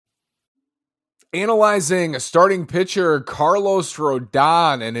Analyzing starting pitcher Carlos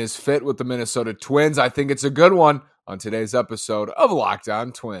Rodon and his fit with the Minnesota Twins. I think it's a good one on today's episode of Locked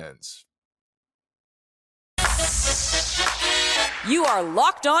On Twins. You are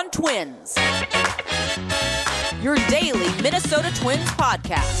Locked On Twins, your daily Minnesota Twins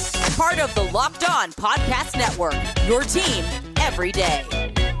podcast. Part of the Locked On Podcast Network, your team every day.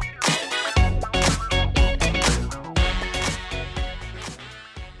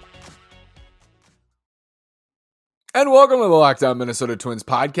 And welcome to the Locked On Minnesota Twins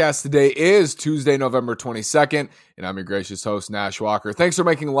podcast. Today is Tuesday, November 22nd, and I'm your gracious host, Nash Walker. Thanks for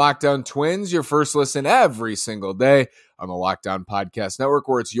making Locked On Twins your first listen every single day on the Locked On Podcast Network,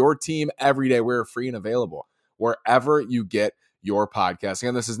 where it's your team every day. We're free and available wherever you get your podcast.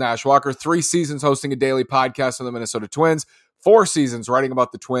 Again, this is Nash Walker, 3 seasons hosting a daily podcast on the Minnesota Twins, 4 seasons writing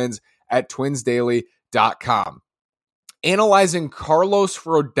about the Twins at twinsdaily.com. Analyzing Carlos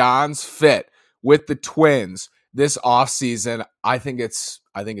Rodon's fit with the Twins this offseason, I think it's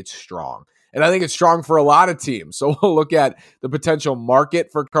strong. And I think it's strong for a lot of teams. So we'll look at the potential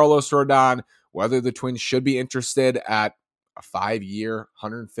market for Carlos Rodon, whether the Twins should be interested at a 5-year,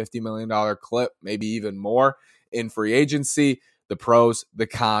 $150 million clip, maybe even more in free agency, the pros, the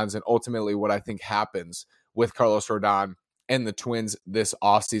cons, and ultimately what I think happens with Carlos Rodon and the Twins this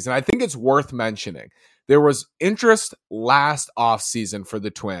offseason. I think it's worth mentioning. There was interest last offseason for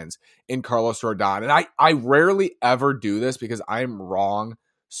the Twins in Carlos Rodon. And I rarely ever do this because I'm wrong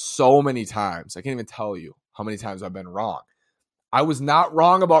so many times. I can't even tell you how many times I've been wrong. I was not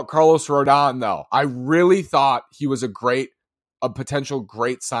wrong about Carlos Rodon, though. I really thought he was a potential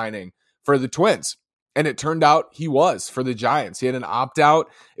great signing for the Twins. And it turned out he was for the Giants. He had an opt-out.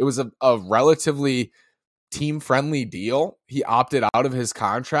 It was a relatively team-friendly deal. He opted out of his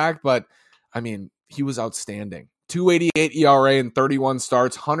contract, but I mean, he was outstanding. 2.88 ERA in 31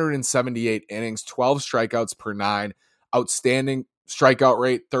 starts, 178 innings, 12 strikeouts per 9. Outstanding strikeout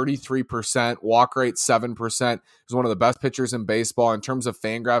rate, 33%. Walk rate, 7%. He's one of the best pitchers in baseball. In terms of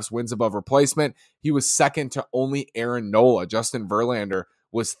Fangraphs wins above replacement, he was second to only Aaron Nola. Justin Verlander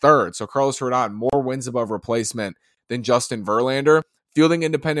was third. So Carlos Rodon, more wins above replacement than Justin Verlander. Fielding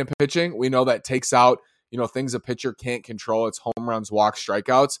independent pitching, we know that takes out, things a pitcher can't control. It's home runs, walks,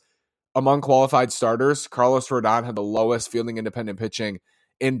 strikeouts. Among qualified starters, Carlos Rodon had the lowest fielding independent pitching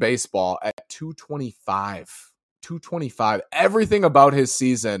in baseball at 225. 225. Everything about his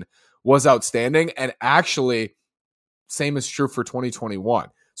season was outstanding, and actually, same is true for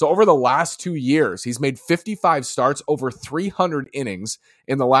 2021. So over the last 2 years, he's made 55 starts, over 300 innings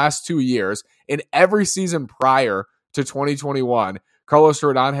in the last 2 years. In every season prior to 2021, Carlos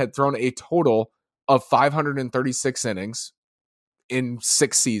Rodon had thrown a total of 536 innings in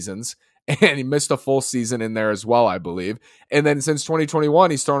 6 seasons, and he missed a full season in there as well, I believe. And then since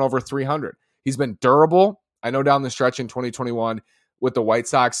 2021, he's thrown over 300. He's been durable. I know down the stretch in 2021 with the White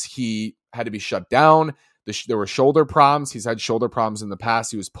Sox, he had to be shut down. There were shoulder problems. He's had shoulder problems in the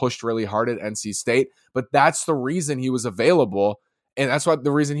past. He was pushed really hard at NC State, but that's the reason he was available. And that's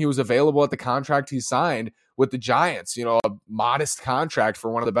the reason he was available at the contract he signed with the Giants. A modest contract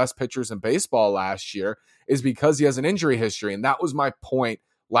for one of the best pitchers in baseball last year is because he has an injury history. And that was my point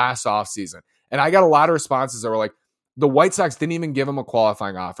last offseason. And I got a lot of responses that were like, the White Sox didn't even give him a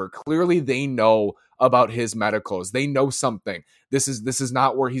qualifying offer. Clearly they know about his medicals. They know something. This is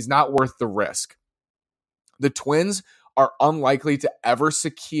not where he's not worth the risk. The Twins are unlikely to ever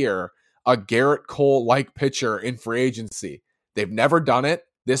secure a Garrett Cole-like pitcher in free agency. They've never done it.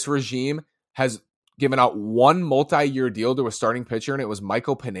 This regime has given out one multi-year deal to a starting pitcher, and it was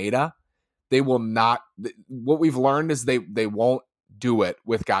Michael Pineda. They will not. What we've learned is they won't do it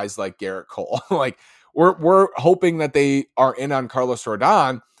with guys like Garrett Cole. Like we're hoping that they are in on Carlos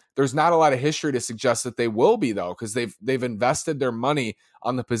Rodon. There's not a lot of history to suggest that they will be, though, because they've invested their money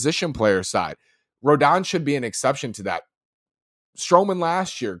on the position player side. Rodon should be an exception to that. Stroman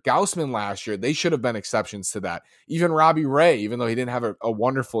last year, Gausman last year, they should have been exceptions to that. Even Robbie Ray, even though he didn't have a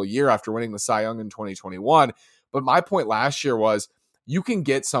wonderful year after winning the Cy Young in 2021. But my point last year was you can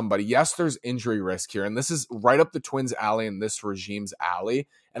get somebody. Yes, there's injury risk here, and this is right up the Twins' alley and this regime's alley,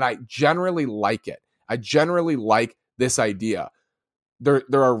 and I generally like it. I generally like this idea. There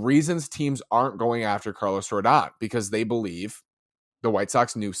are reasons teams aren't going after Carlos Rodon because they believe the White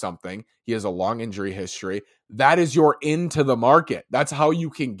Sox knew something. He has a long injury history. That is your into the market. That's how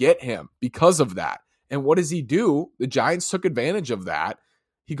you can get him because of that. And what does he do? The Giants took advantage of that.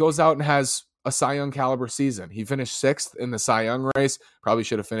 He goes out and has a Cy Young caliber season. He finished 6th in the Cy Young race. Probably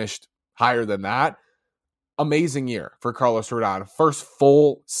should have finished higher than that. Amazing year for Carlos Rodon. First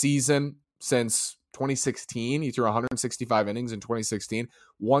full season since 2016. He threw 165 innings in 2016,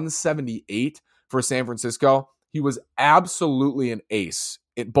 178 for San Francisco. He was absolutely an ace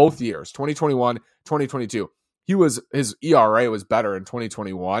in both years, 2021, 2022. His ERA was better in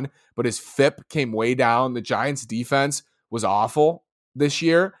 2021, but his FIP came way down. The Giants defense was awful this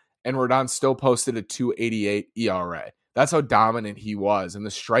year, and Rodon still posted a 2.88 ERA. That's how dominant he was. And the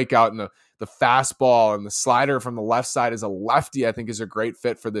strikeout and the fastball and the slider from the left side as a lefty, I think, is a great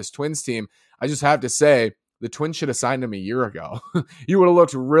fit for this Twins team. I just have to say, the Twins should have signed him a year ago. He would have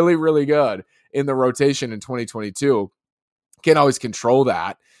looked really, really good in the rotation in 2022. Can't always control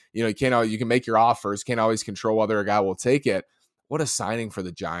that. You can make your offers, can't always control whether a guy will take it. What a signing for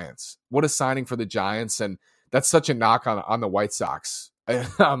the Giants. And that's such a knock on the White Sox.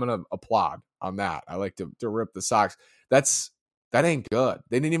 I'm going to applaud on that. I like to rip the Sox. That ain't good.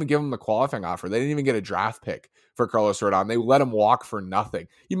 They didn't even give him the qualifying offer. They didn't even get a draft pick for Carlos Rodon. They let him walk for nothing.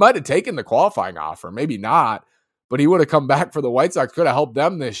 He might have taken the qualifying offer, maybe not, but he would have come back for the White Sox, could have helped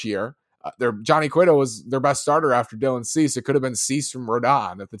them this year. Johnny Cueto was their best starter after Dylan Cease. It could have been Cease from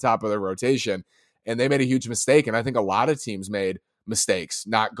Rodon at the top of their rotation, and they made a huge mistake. And I think a lot of teams made mistakes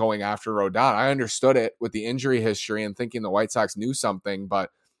not going after Rodon. I understood it with the injury history and thinking the White Sox knew something, but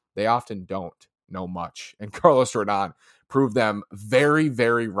they often don't know much. And Carlos Rodon proved them very,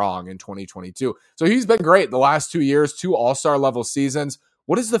 very wrong in 2022. So he's been great the last 2 years, 2 all-star level seasons.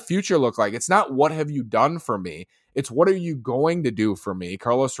 What does the future look like? It's not what have you done for me? It's what are you going to do for me?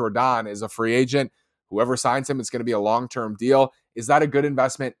 Carlos Rodon is a free agent. Whoever signs him, it's going to be a long-term deal. Is that a good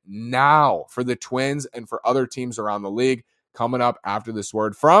investment now for the Twins and for other teams around the league? Coming up after this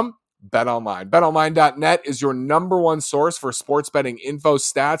word from BetOnline. BetOnline.net is your number one source for sports betting info,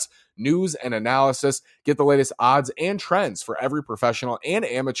 stats, news, and analysis. Get the latest odds and trends for every professional and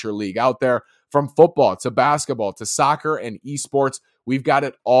amateur league out there. From football to basketball to soccer and esports, we've got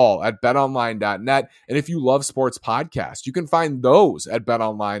it all at betonline.net. And if you love sports podcasts, you can find those at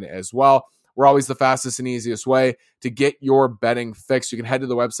BetOnline as well. We're always the fastest and easiest way to get your betting fix. You can head to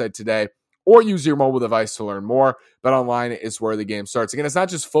the website today or use your mobile device to learn more. BetOnline is where the game starts. Again, it's not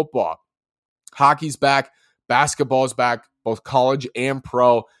just football. Hockey's back, basketball's back, both college and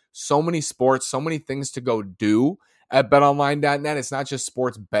pro. So many sports, so many things to go do at betonline.net. It's not just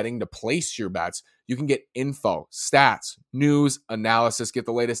sports betting to place your bets. You can get info, stats, news, analysis, get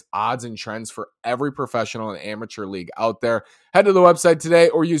the latest odds and trends for every professional and amateur league out there. Head to the website today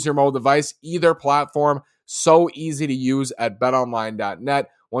or use your mobile device, either platform. So easy to use at betonline.net.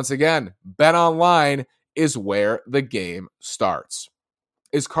 Once again, BetOnline is where the game starts.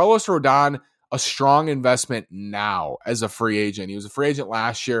 Is Carlos Rodon a strong investment now as a free agent? He was a free agent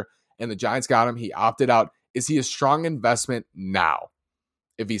last year and the Giants got him. He opted out. Is he a strong investment now?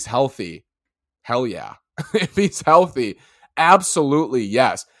 If he's healthy, hell yeah. If he's healthy, absolutely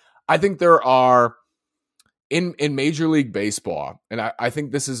yes. I think there are in Major League Baseball, and I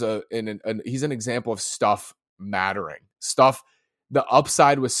think this is he's an example of stuff mattering. The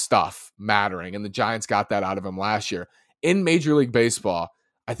upside with stuff mattering, and the Giants got that out of him last year. In Major League Baseball,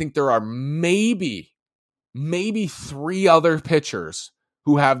 I think there are maybe 3 other pitchers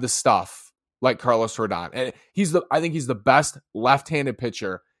who have the stuff like Carlos Rodon. And I think he's the best left-handed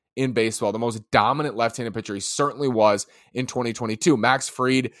pitcher in baseball, the most dominant left-handed pitcher. He certainly was in 2022. Max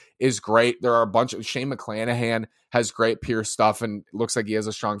Fried is great. There are a bunch of Shane McClanahan has great pure stuff and looks like he has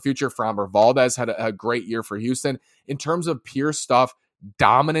a strong future. Framber Valdez had a great year for Houston. In terms of pure stuff,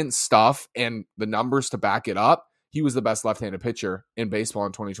 dominant stuff, and the numbers to back it up, he was the best left-handed pitcher in baseball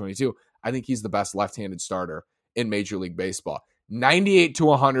in 2022. I think he's the best left-handed starter in Major League Baseball. 98 to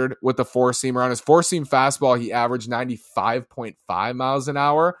 100 with the four-seamer. On his four-seam fastball, he averaged 95.5 miles an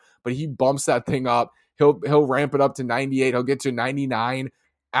hour, but he bumps that thing up. He'll ramp it up to 98. He'll get to 99.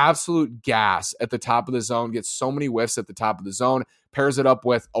 Absolute gas at the top of the zone. Gets so many whiffs at the top of the zone. Pairs it up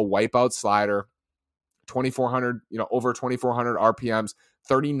with a wipeout slider. 2,400, over 2,400 RPMs,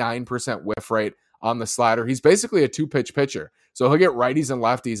 39% whiff rate on the slider. He's basically a 2-pitch pitcher. So he'll get righties and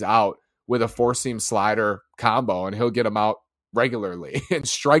lefties out with a four-seam slider combo, and he'll get them out regularly and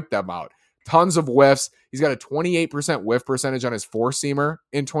strike them out. Tons of whiffs. He's got a 28% whiff percentage on his four-seamer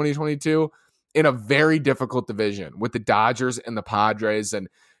in 2022 in a very difficult division with the Dodgers and the Padres, and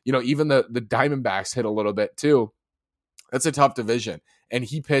even the Diamondbacks hit a little bit too. That's a tough division, and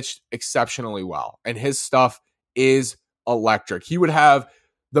he pitched exceptionally well, and his stuff is electric. He would have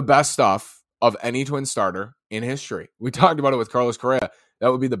the best stuff of any Twin starter in history. We talked about it with Carlos Correa.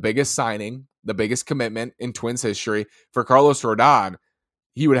 That would be the biggest signing, the biggest commitment in Twins history. For Carlos Rodon,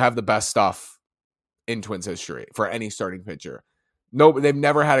 he would have the best stuff in Twins history for any starting pitcher. No, they've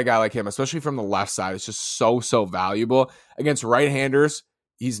never had a guy like him, especially from the left side. It's just so valuable. Against right-handers,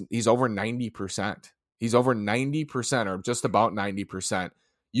 he's over 90%. He's over 90% or just about 90%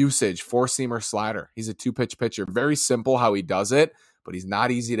 usage, four-seamer slider. He's a two-pitch pitcher. Very simple how he does it, but he's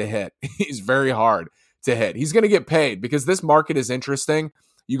not easy to hit. He's very hard to hit. He's going to get paid because this market is interesting.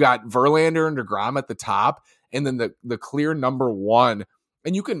 You got Verlander and DeGrom at the top, and then the clear number one.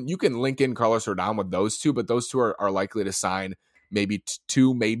 And you can link in Carlos Rodon with those two, but those two are likely to sign maybe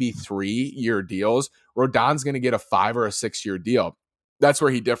 2, maybe 3-year deals. Rodon's going to get a 5 or a 6-year deal. That's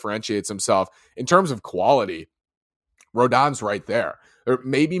where he differentiates himself. In terms of quality, Rodon's right there. There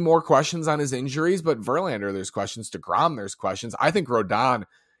may be more questions on his injuries, but Verlander, there's questions. DeGrom, there's questions. I think Rodon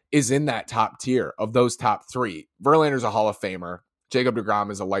is in that top tier of those top 3. Verlander's a Hall of Famer. Jacob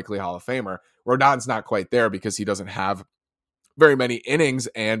DeGrom is a likely Hall of Famer. Rodon's not quite there because he doesn't have very many innings,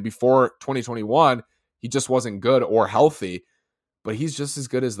 and before 2021, he just wasn't good or healthy, but he's just as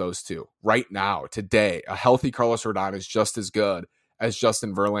good as those two. Right now, today, a healthy Carlos Rodon is just as good as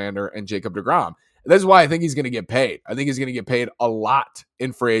Justin Verlander and Jacob DeGrom. That's why I think he's going to get paid. I think he's going to get paid a lot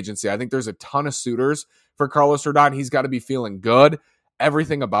in free agency. I think there's a ton of suitors for Carlos Rodon. He's got to be feeling good.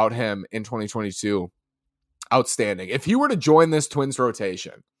 Everything about him in 2022, outstanding. If he were to join this Twins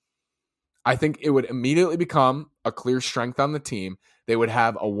rotation, I think it would immediately become a clear strength on the team. They would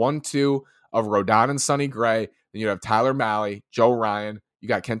have a 1-2 of Rodon and Sonny Gray. Then you'd have Tyler Mahle, Joe Ryan. You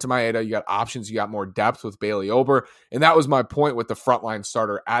got Kenta Maeda. You got options. You got more depth with Bailey Ober. And that was my point with the frontline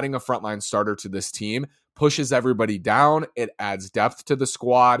starter. Adding a frontline starter to this team pushes everybody down. It adds depth to the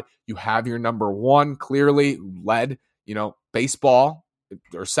squad. You have your number one clearly led, baseball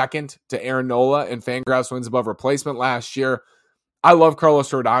or second to Aaron Nola and Fangraphs wins above replacement last year. I love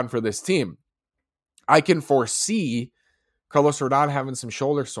Carlos Rodon for this team. I can foresee Carlos Rodon having some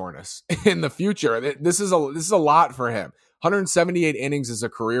shoulder soreness in the future. This is a lot for him. 178 innings is a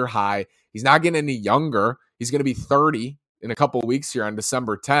career high. He's not getting any younger. He's going to be 30 in a couple of weeks here on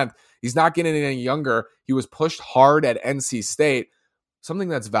December 10th. He's not getting any younger. He was pushed hard at NC State. Something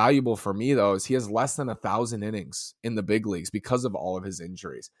that's valuable for me, though, is he has less than 1,000 innings in the big leagues because of all of his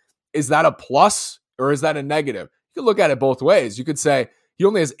injuries. Is that a plus or is that a negative? You could look at it both ways. You could say he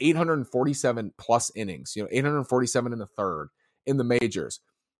only has 847 plus innings, 847 and a third in the majors.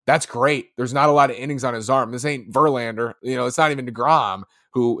 That's great. There's not a lot of innings on his arm. This ain't Verlander. It's not even DeGrom,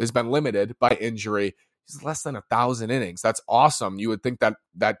 who has been limited by injury. He's less than 1,000 innings. That's awesome. You would think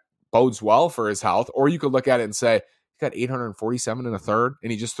that bodes well for his health. Or you could look at it and say, he got 847 and a third,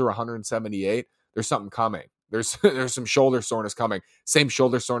 and he just threw 178. There's something coming. There's some shoulder soreness coming. Same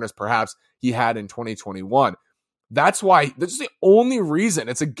shoulder soreness perhaps he had in 2021. That's why, that's the only reason.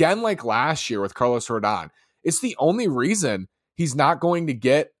 It's again like last year with Carlos Rodon. It's the only reason he's not going to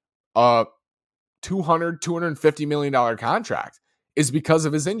get a $250 million contract is because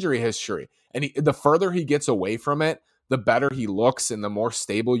of his injury history. And the further he gets away from it, the better he looks and the more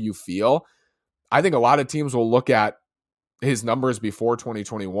stable you feel. I think a lot of teams will look at his numbers before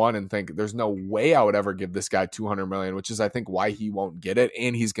 2021 and think there's no way I would ever give this guy $200 million, which is I think why he won't get it.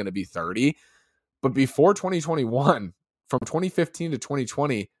 And he's going to be 30. But before 2021, from 2015 to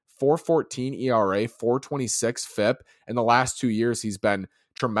 2020, 4.14 ERA, 4.26 FIP. And the last 2 years, he's been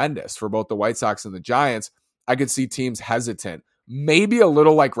tremendous for both the White Sox and the Giants. I could see teams hesitant. Maybe a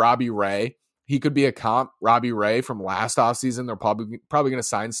little like Robbie Ray. He could be a comp. Robbie Ray from last offseason. They're probably going to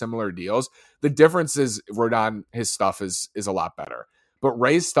sign similar deals. The difference is Rodon, his stuff is a lot better. But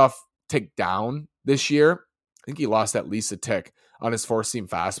Ray's stuff ticked down this year. I think he lost at least a tick on his four-seam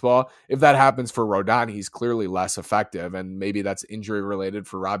fastball. If that happens for Rodon, he's clearly less effective, and maybe that's injury-related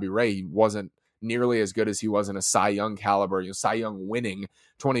for Robbie Ray. He wasn't nearly as good as he was in a Cy Young caliber, Cy Young winning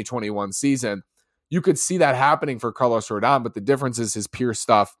 2021 season. You could see that happening for Carlos Rodon, but the difference is his pure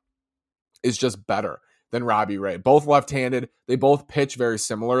stuff is just better than Robbie Ray. Both left-handed. They both pitch very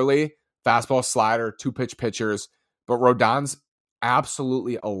similarly. Fastball, slider, two-pitch pitchers, but Rodon's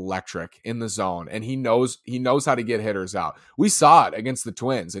absolutely electric in the zone, and he knows how to get hitters out. We saw it against the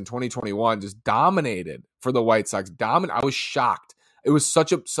Twins in 2021, just dominated for the White Sox. I was shocked. It was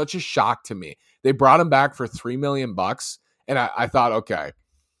such a shock to me. They brought him back for $3 million, and I thought, okay,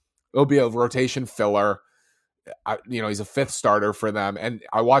 it'll be a rotation filler. He's a fifth starter for them, and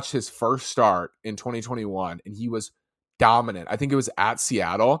I watched his first start in 2021, and he was dominant. I think it was at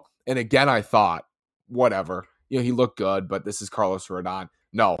Seattle, and again, I thought, whatever. He looked good, but this is Carlos Rodon.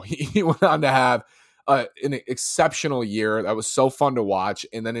 No, he went on to have an exceptional year that was so fun to watch.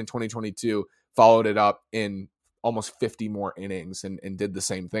 And then in 2022, followed it up in almost 50 more innings and did the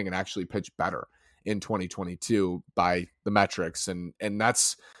same thing and actually pitched better in 2022 by the metrics. And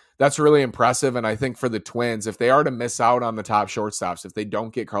that's really impressive. And I think for the Twins, if they are to miss out on the top shortstops, if they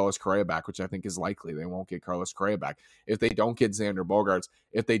don't get Carlos Correa back, which I think is likely, they won't get Carlos Correa back. If they don't get Xander Bogaerts,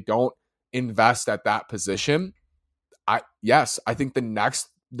 if they don't invest at that position, I think the next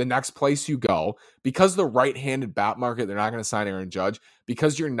the next place you go, because the right-handed bat market, they're not going to sign Aaron Judge,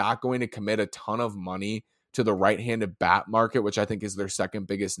 because you're not going to commit a ton of money to the right-handed bat market, which I think is their second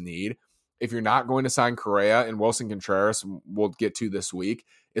biggest need. If you're not going to sign Correa, and Wilson Contreras, we'll get to this week,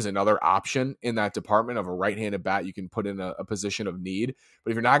 is another option in that department of a right-handed bat you can put in a position of need.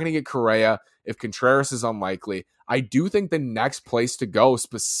 But if you're not going to get Correa, if Contreras is unlikely, I do think the next place to go,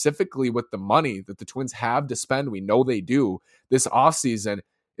 specifically with the money that the Twins have to spend, we know they do, this offseason,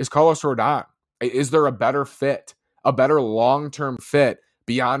 is Carlos Rodon. Is there a better fit, a better long-term fit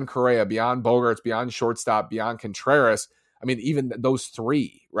beyond Correa, beyond Bogaerts, beyond shortstop, beyond Contreras? I mean, even those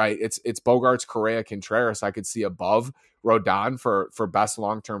three, right? It's Bogaerts, Correa, Contreras. I could see above Rodon for best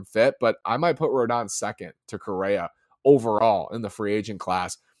long-term fit, but I might put Rodon second to Correa overall in the free agent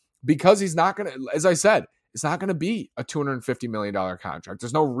class, because he's not going to, as I said, it's not going to be a $250 million contract.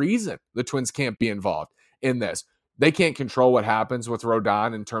 There's no reason the Twins can't be involved in this. They can't control what happens with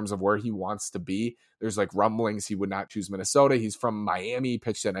Rodon in terms of where he wants to be. There's like rumblings he would not choose Minnesota. He's from Miami,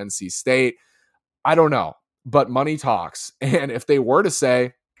 pitched at NC State. I don't know, but money talks. And if they were to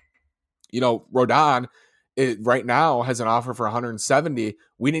say, Rodon right now has an offer for 170.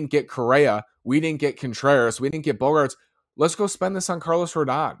 We didn't get Correa. We didn't get Contreras. We didn't get Bogaerts. Let's go spend this on Carlos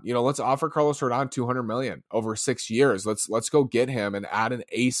Rodon. Let's offer Carlos Rodon $200 million over 6 years. Let's go get him and add an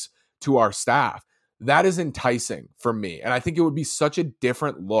ace to our staff. That is enticing for me. And I think it would be such a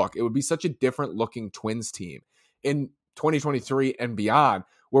different look. It would be such a different looking Twins team in 2023 and beyond,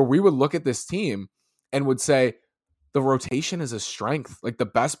 where we would look at this team and would say the rotation is a strength. Like, the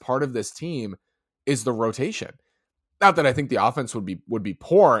best part of this team is the rotation. Not that I think the offense would be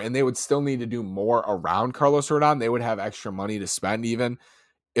poor, and they would still need to do more around Carlos Rodon. They would have extra money to spend even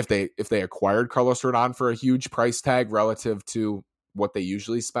if they acquired Carlos Rodon for a huge price tag relative to what they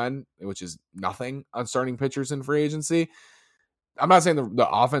usually spend, which is nothing on starting pitchers in free agency. I'm not saying the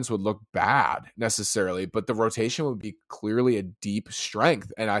offense would look bad necessarily, but the rotation would be clearly a deep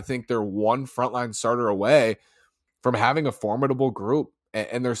strength. And I think they're one frontline starter away from having a formidable group.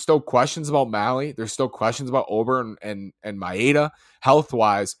 And there's still questions about Mahle. There's still questions about Ober and Maeda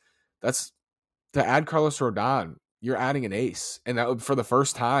health-wise. That's to add Carlos Rodon, you're adding an ace. And that would, for the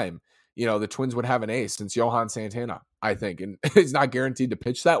first time, the Twins would have an ace since Johan Santana, I think. And he's not guaranteed to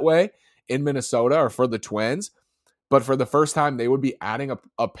pitch that way in Minnesota or for the Twins. But for the first time, they would be adding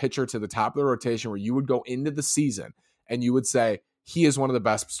a pitcher to the top of the rotation where you would go into the season and you would say, he is one of the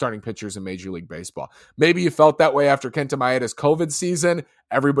best starting pitchers in Major League Baseball. Maybe you felt that way after Kenta Maeda's COVID season.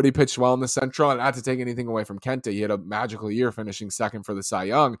 Everybody pitched well in the Central, and not to take anything away from Kenta, he had a magical year finishing second for the Cy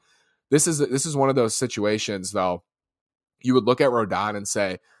Young. This is one of those situations, though. You would look at Rodon and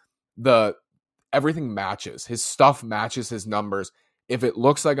say everything matches. His stuff matches his numbers. If it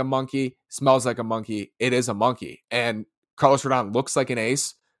looks like a monkey, smells like a monkey, it is a monkey. And Carlos Rodon looks like an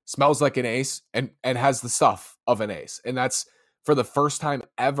ace, smells like an ace, and has the stuff of an ace. And that's for the first time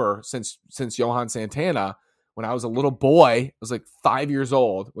ever since Johan Santana. When I was a little boy, I was like 5 years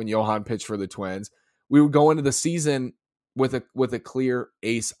old when Johan pitched for the Twins. We would go into the season with a clear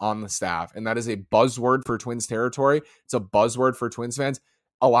ace on the staff. And that is a buzzword for Twins territory. It's a buzzword for Twins fans.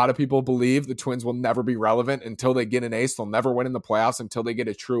 A lot of people believe the Twins will never be relevant until they get an ace. They'll never win in the playoffs until they get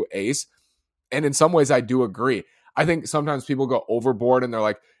a true ace. And in some ways, I do agree. I think sometimes people go overboard and they're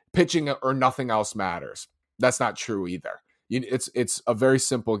like, pitching or nothing else matters. That's not true either. It's a very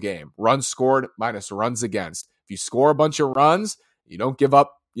simple game. Runs scored minus runs against. If you score a bunch of runs, you don't give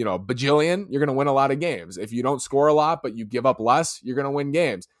up, a bajillion, you're going to win a lot of games. If you don't score a lot, but you give up less, you're going to win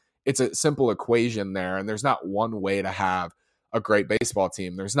games. It's a simple equation there. And there's not one way to have a great baseball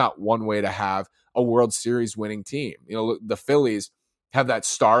team. There's not one way to have a World Series winning team. The Phillies have that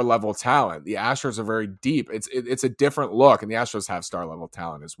star level talent. The Astros are very deep. It's a different look. And the Astros have star level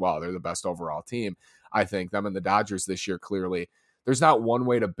talent as well. They're the best overall team. I think them and the Dodgers this year, clearly, there's not one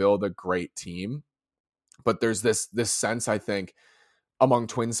way to build a great team, but there's this sense, I think, among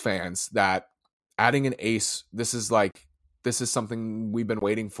Twins fans that adding an ace, this is something we've been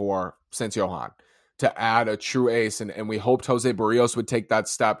waiting for since Johan, to add a true ace. And we hoped Jose Barrios would take that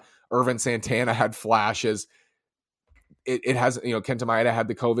step. Irvin Santana had flashes. It has, Kenta Maeda had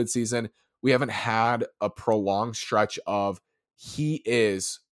the COVID season. We haven't had a prolonged stretch of he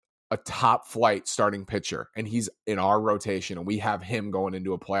is a top flight starting pitcher and he's in our rotation and we have him going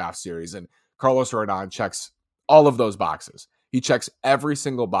into a playoff series. And Carlos Rodon checks all of those boxes. He checks every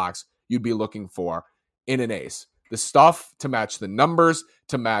single box you'd be looking for in an ace. The stuff to match the numbers,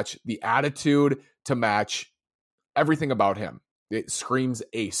 to match the attitude, to match everything about him. It screams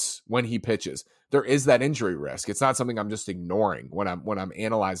ace when he pitches. There is that injury risk. It's not something I'm just ignoring when I'm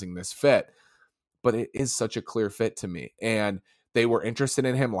analyzing this fit, but it is such a clear fit to me. And They were interested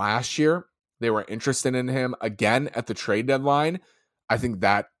in him last year. They were interested in him again at the trade deadline. I think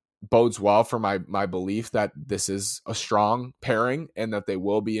that bodes well for my belief that this is a strong pairing and that they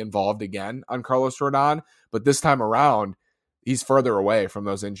will be involved again on Carlos Rodon. But this time around, he's further away from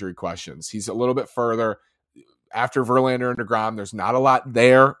those injury questions. He's a little bit further. After Verlander and DeGrom, there's not a lot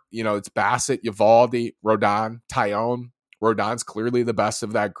there. It's Bassett, Eovaldi, Rodon, Taillon. Rodon's clearly the best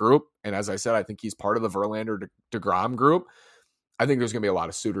of that group. And as I said, I think he's part of the Verlander DeGrom group. I think there's going to be a lot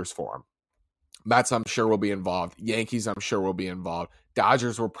of suitors for him. Mets, I'm sure, will be involved. Yankees, I'm sure, will be involved.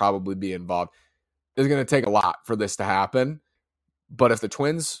 Dodgers will probably be involved. It's going to take a lot for this to happen. But if the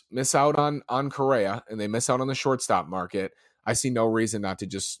Twins miss out on Correa and they miss out on the shortstop market, I see no reason not to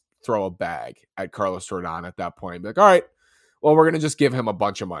just throw a bag at Carlos Rodon at that point. Be like, all right, well, we're going to just give him a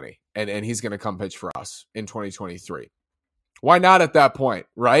bunch of money and he's going to come pitch for us in 2023. Why not at that point,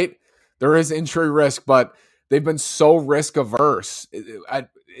 right? There is injury risk, but they've been so risk averse.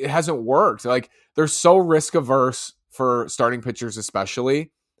 It hasn't worked. Like, they're so risk averse for starting pitchers,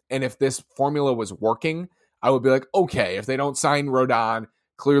 especially. And if this formula was working, I would be like, okay, if they don't sign Rodon,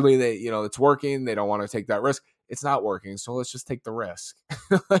 clearly it's working. They don't want to take that risk. It's not working. So let's just take the risk.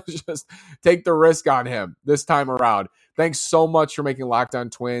 Let's just take the risk on him this time around. Thanks so much for making Locked On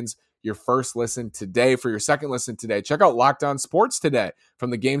Twins your first listen today. For your second listen today, check out Locked On Sports Today.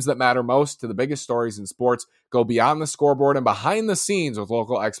 From the games that matter most to the biggest stories in sports, go beyond the scoreboard and behind the scenes with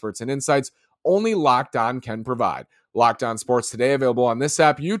local experts and insights only Locked On can provide. Locked On Sports Today, available on this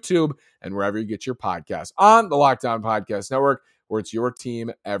app, YouTube, and wherever you get your podcasts. On the Locked On Podcast Network, where it's your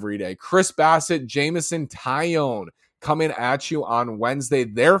team every day. Chris Bassett, Jameson Taillon coming at you on Wednesday.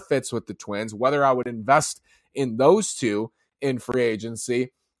 Their fits with the Twins. Whether I would invest in those two in free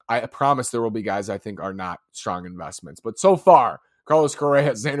agency, I promise there will be guys I think are not strong investments. But so far, Carlos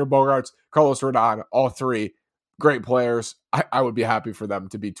Correa, Xander Bogaerts, Carlos Rodon, all three great players. I would be happy for them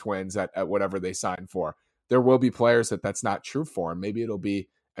to be Twins at whatever they sign for. There will be players that's not true for, and maybe it'll be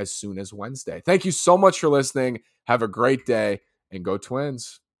as soon as Wednesday. Thank you so much for listening. Have a great day, and go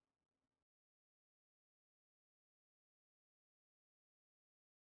Twins.